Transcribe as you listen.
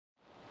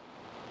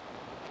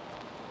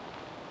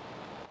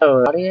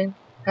Hello, audience.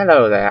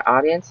 Hello there,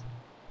 audience.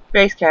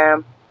 Face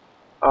cam.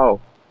 Oh,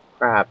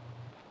 crap.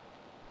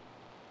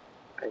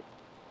 I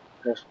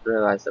just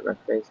realized that my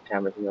face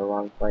cam is in the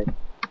wrong place.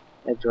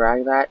 I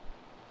drag that.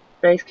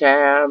 Face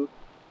cam.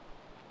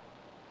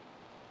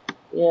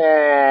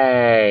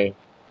 Yay.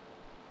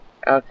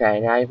 Okay,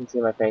 now you can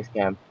see my face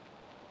cam.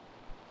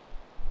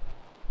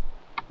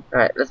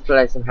 Alright, let's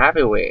play some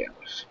Happy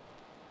Wheels.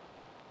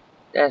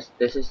 Yes,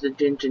 this is the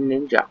Ginger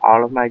Ninja.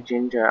 All of my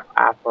ginger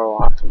afro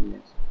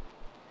awesomeness.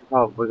 Should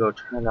probably go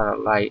turn on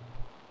a light.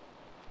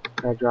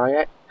 Can I draw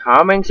yet?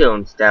 Coming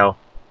soon, still.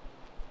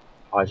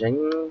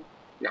 Pausing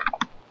now.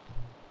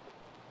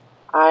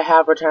 I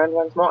have returned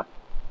once more.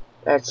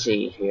 Let's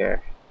see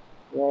here.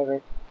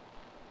 Oops,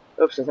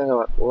 I think I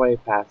went way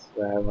past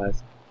where I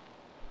was.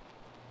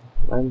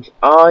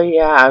 Oh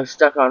yeah, I was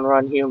stuck on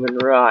Run Human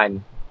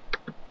Run.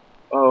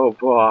 Oh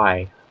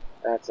boy.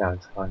 That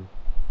sounds fun.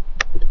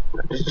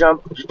 Just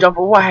jump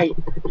away!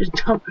 Just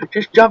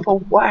jump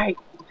away!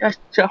 Just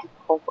jump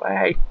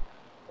away!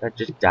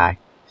 Just die.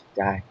 Just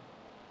die.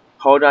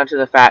 Hold on to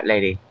the fat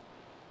lady.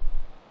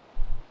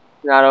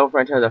 It's not over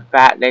until the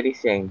fat lady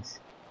sings.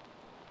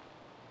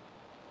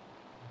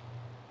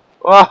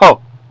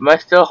 Whoa! Am I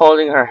still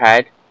holding her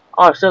head?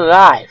 Oh, I'm still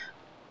alive!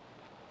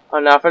 Oh,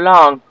 not for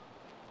long.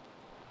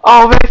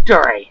 Oh,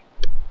 victory!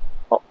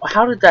 Oh,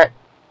 how did that...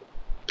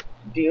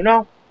 Do you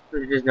know?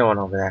 There's no one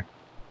over there.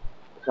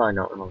 There's probably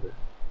no one over there.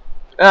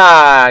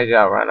 Ah, I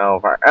got run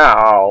over.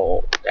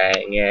 Oh,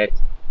 dang it.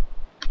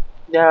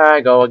 There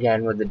I go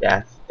again with the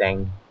death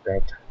thing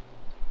bit.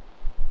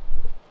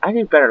 I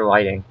need better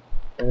lighting.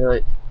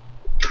 Let's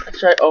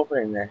try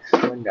opening this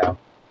window.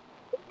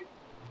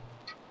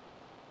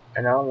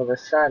 And all of a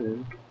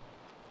sudden,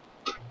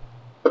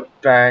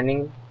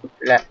 burning,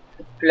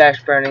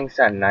 flesh burning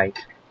sunlight.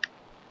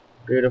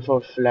 Beautiful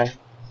flesh.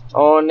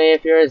 Only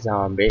if you're a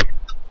zombie.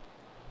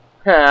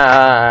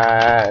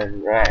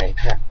 Right.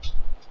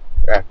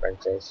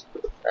 References.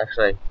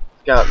 Actually,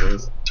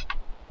 skeletons.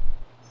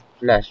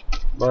 Flesh.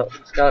 Well,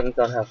 skeletons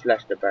don't have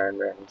flesh to burn,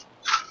 really.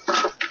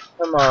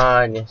 Come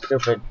on, you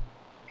stupid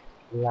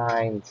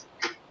lines.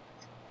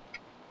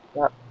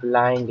 Not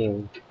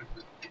blinding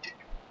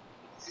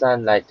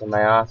sunlight to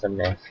my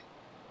awesomeness.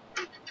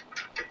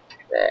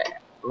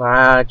 There.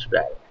 Much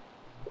better.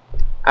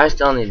 I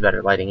still need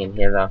better lighting in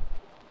here, though.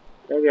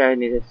 Maybe I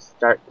need to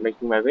start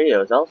making my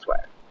videos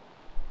elsewhere.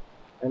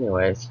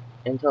 Anyways,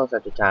 until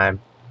such a time.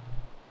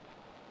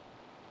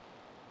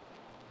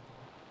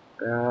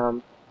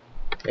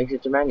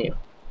 Exit the menu.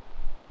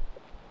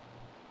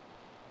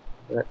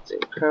 Let's see.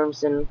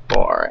 Crimson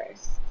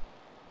Forest.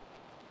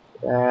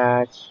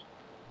 That's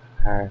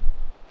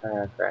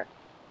perfect.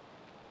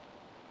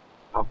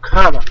 Oh,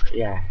 come on!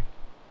 Yeah.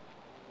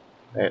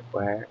 Wait,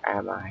 where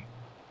am I?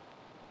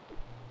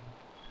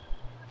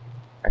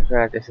 I feel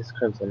like this is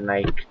Crimson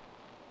Lake.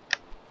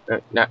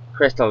 Not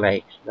Crystal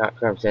Lake, not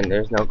Crimson.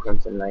 There's no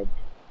Crimson Lake.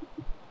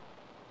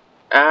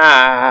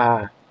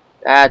 Ah!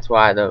 That's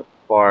why the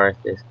forest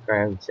is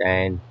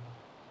crimson.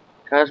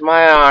 'Cause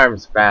my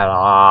arms fell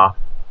off.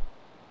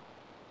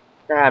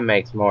 That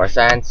makes more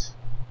sense.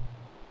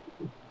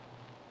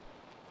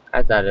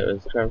 I thought it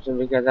was crimson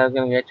because I was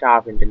gonna get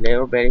chopped into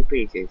little bitty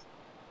pieces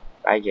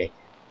by Jake.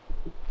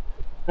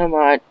 Come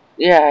on.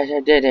 Yes, I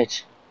did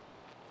it.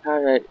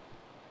 How did...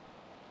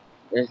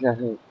 There's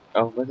nothing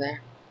over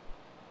there?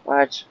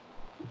 What?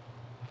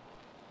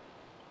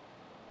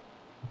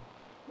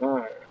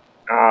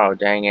 Oh,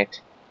 dang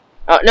it.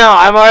 Oh, no,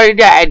 I'm already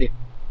dead!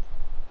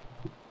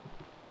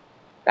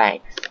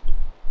 Thanks.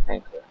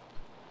 Thanks.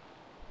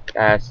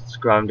 That's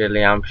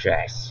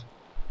scrumdiddlyumptious.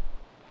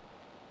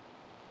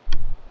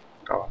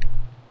 Oh.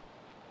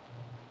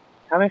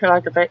 Tell me if you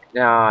like the face...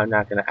 No, I'm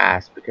not gonna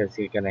ask because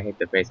he's gonna hit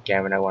the face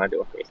cam and I wanna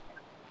do a face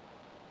cam.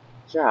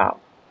 So...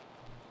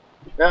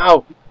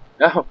 No!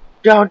 No!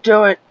 Don't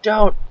do it!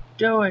 Don't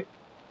do it!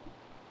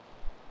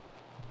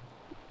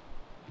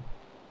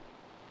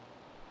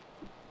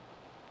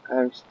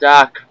 I'm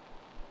stuck.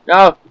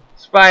 No!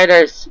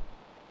 Spiders!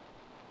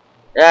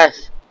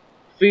 Yes!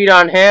 Feed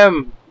on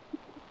him!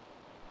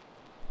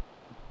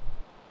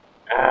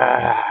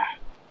 Ah!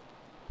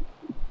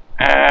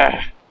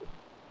 Ah!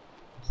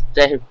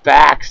 Stay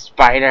back,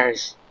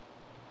 spiders!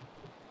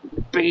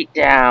 Beat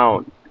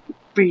down!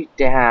 Beat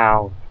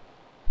down!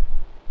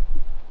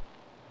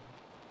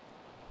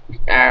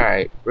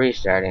 Alright,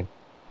 restarting.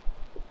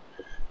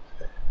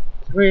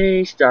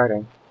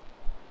 Restarting.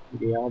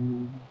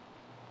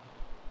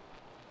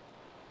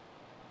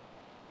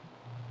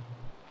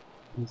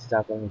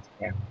 Stop on the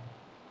camera.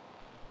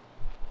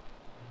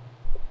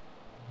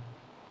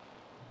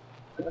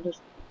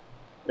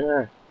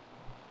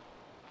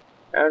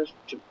 How does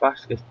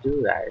Chubascus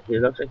do that? He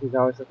looks like he's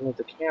always looking at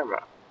the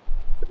camera.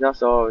 But he's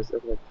also always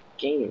looking at the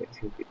game.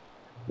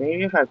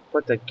 Maybe if I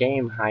put the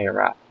game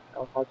higher up.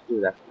 I'll have to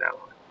do that from now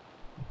on.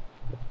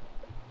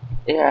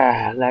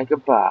 Yeah, like a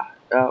boss.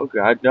 Oh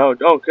god, no,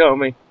 don't kill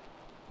me.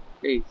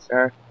 Please,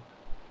 sir.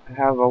 I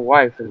have a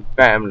wife and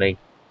family.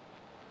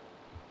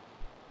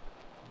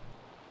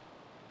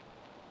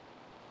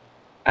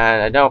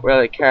 And I don't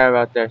really care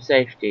about their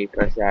safety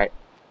per se,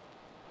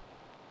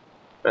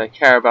 but I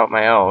care about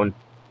my own.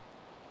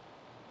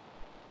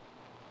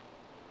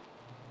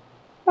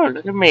 Oh,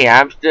 look at me,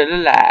 I'm still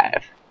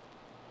alive.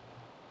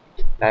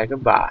 Like a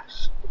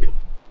boss.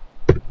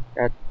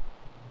 That's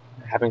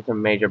having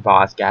some major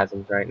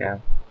boss-gasms right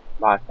now.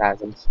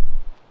 Boss-gasms.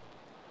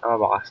 I'm a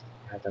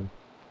boss-gasm.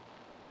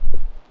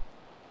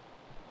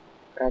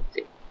 Let's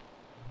see.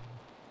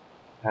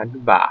 I'm the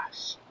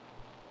boss.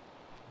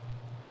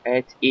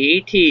 It's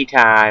ET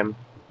time.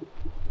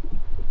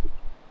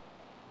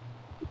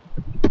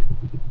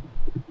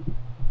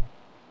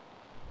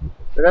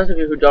 For those of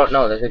you who don't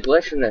know, there's a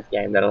glitch in this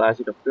game that allows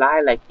you to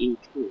fly like ET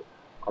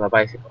on a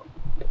bicycle.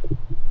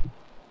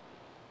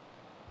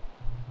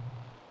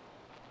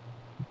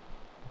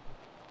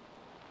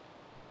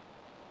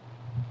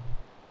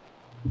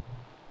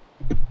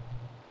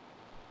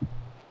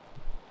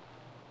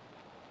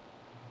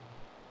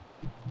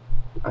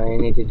 All you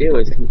need to do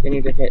is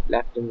continue to hit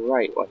left and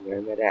right when you're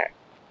in midair.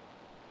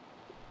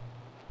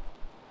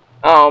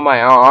 Oh,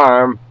 my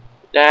arm!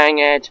 Dang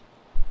it!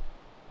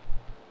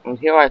 And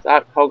here I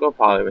thought Pogo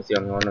Polly was the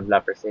only one with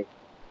leprosy.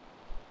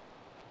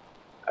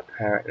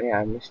 Apparently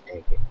I'm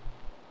mistaken.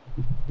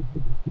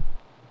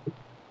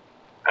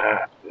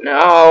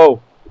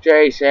 No!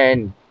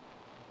 Jason!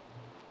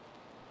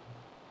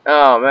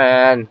 Oh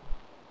man!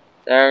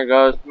 There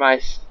goes my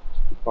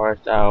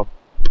torso.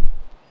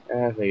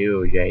 For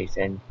you,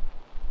 Jason.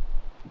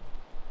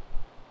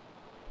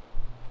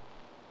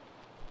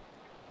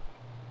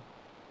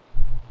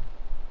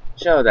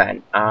 So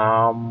then,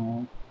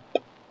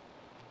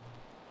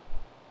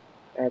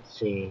 let's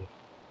see.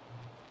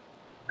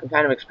 I'm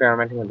kind of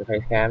experimenting with the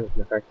face cam. This is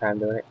the first time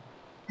doing it.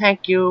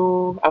 Thank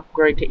you!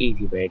 Upgrade to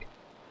ezvid.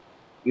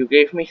 You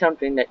gave me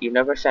something that you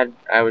never said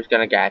I was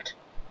gonna get.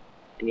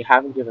 And you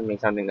haven't given me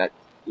something that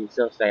you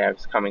still say I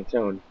was coming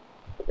soon.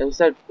 You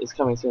said it's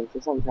coming soon for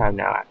some time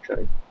now,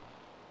 actually.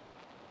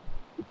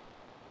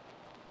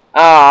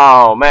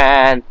 Oh,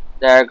 man.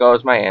 There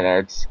goes my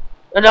innards.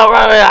 Don't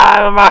worry,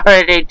 I'm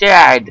already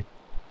dead!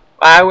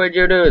 Why would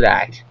you do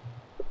that?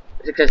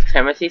 Is it because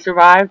Timothy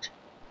survived?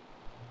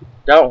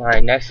 Don't worry,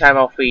 next time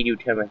I'll feed you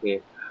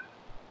Timothy.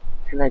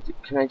 Can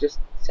I just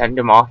send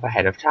him off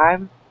ahead of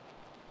time?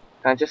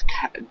 Can I just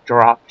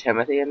drop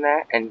Timothy in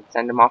there and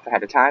send him off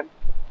ahead of time?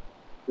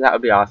 That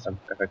would be awesome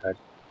if I could.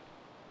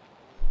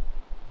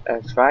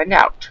 Let's find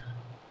out.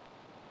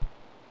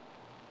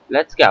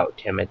 Let's go,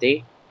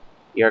 Timothy.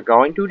 You're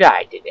going to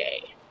die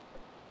today.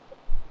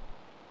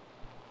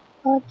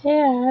 Oh,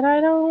 Dad,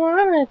 I don't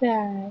want to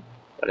die.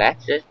 Well,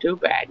 that's just too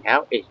bad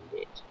now, isn't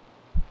it?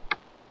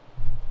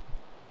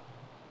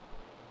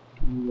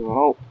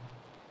 No.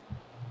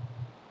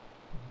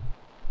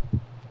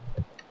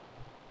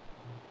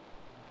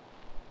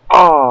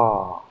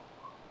 Oh,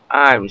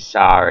 I'm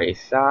sorry,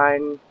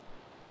 son.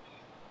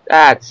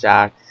 That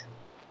sucks.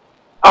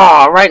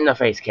 Oh, right in the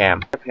face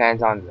cam.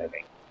 Plans on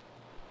living.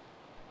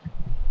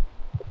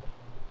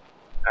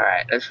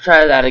 Alright, let's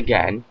try that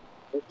again.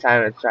 This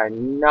time let's try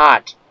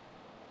not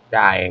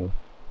dying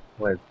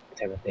with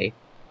Timothy.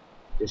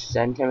 Just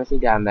send Timothy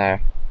down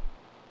there.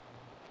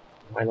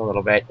 Wait a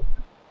little bit.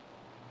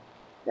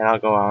 Then I'll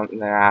go out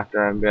there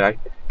after and be like,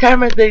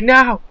 Timothy,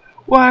 no!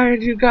 Why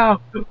did you go?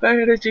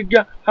 Where did you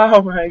go?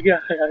 Oh my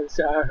god, I'm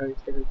sorry,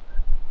 Timothy.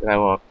 And I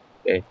won't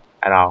be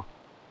at all.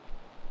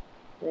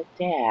 But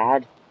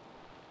Dad,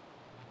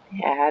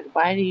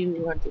 why do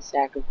you want to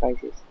sacrifice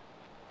yourself?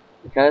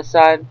 Because,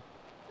 son,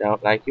 I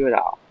don't like you at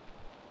all.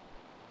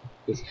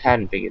 He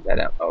hadn't figured that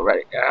out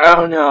already.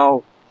 Oh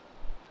no!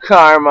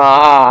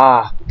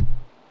 Karma!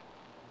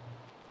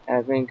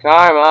 Having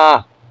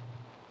karma!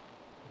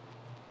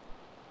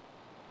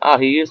 Oh,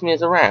 he used me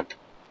as a ramp.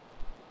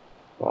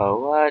 Well,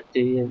 what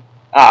do you...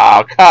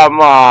 Oh, come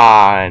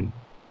on!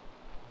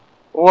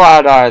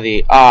 What are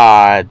the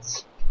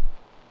odds?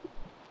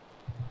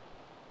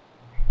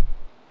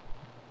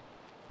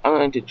 I'm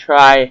going to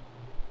try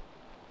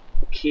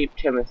to keep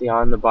Timothy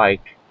on the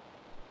bike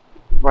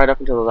right up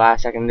until the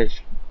last second and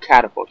just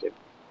catapult him.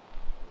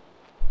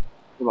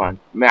 Come on.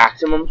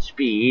 Maximum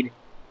speed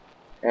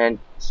and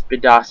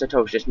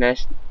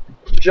speedositoshness.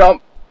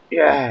 Jump!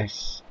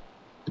 Yes!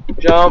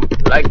 Jump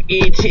like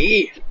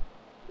E.T.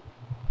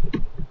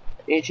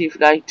 E.T.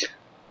 flight.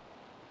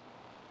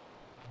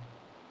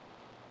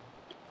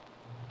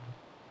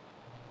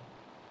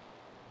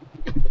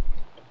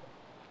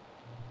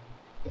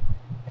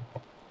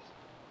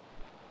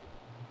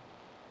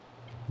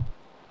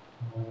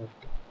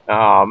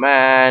 Oh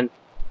man.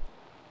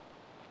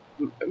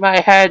 My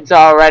head's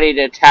already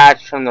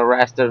detached from the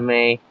rest of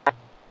me.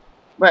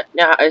 But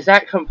now, is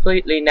that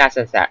completely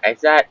necessary?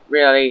 Is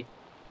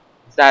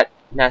that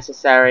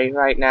necessary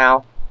right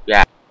now?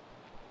 Yeah.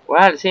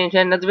 Well, it seems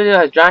that the video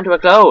has drawn to a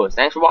close.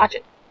 Thanks for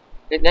watching.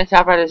 Click next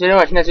top right of this video,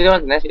 watch next video,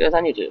 and the next video is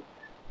on YouTube.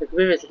 Click the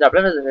previous top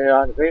left of the video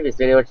on the previous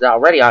video, which is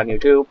already on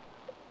YouTube.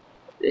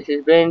 This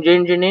has been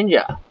Ginger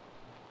Ninja.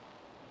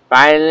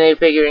 Finally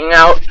figuring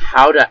out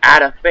how to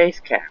add a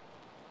face cam.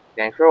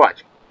 Thanks for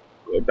watching.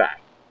 Goodbye.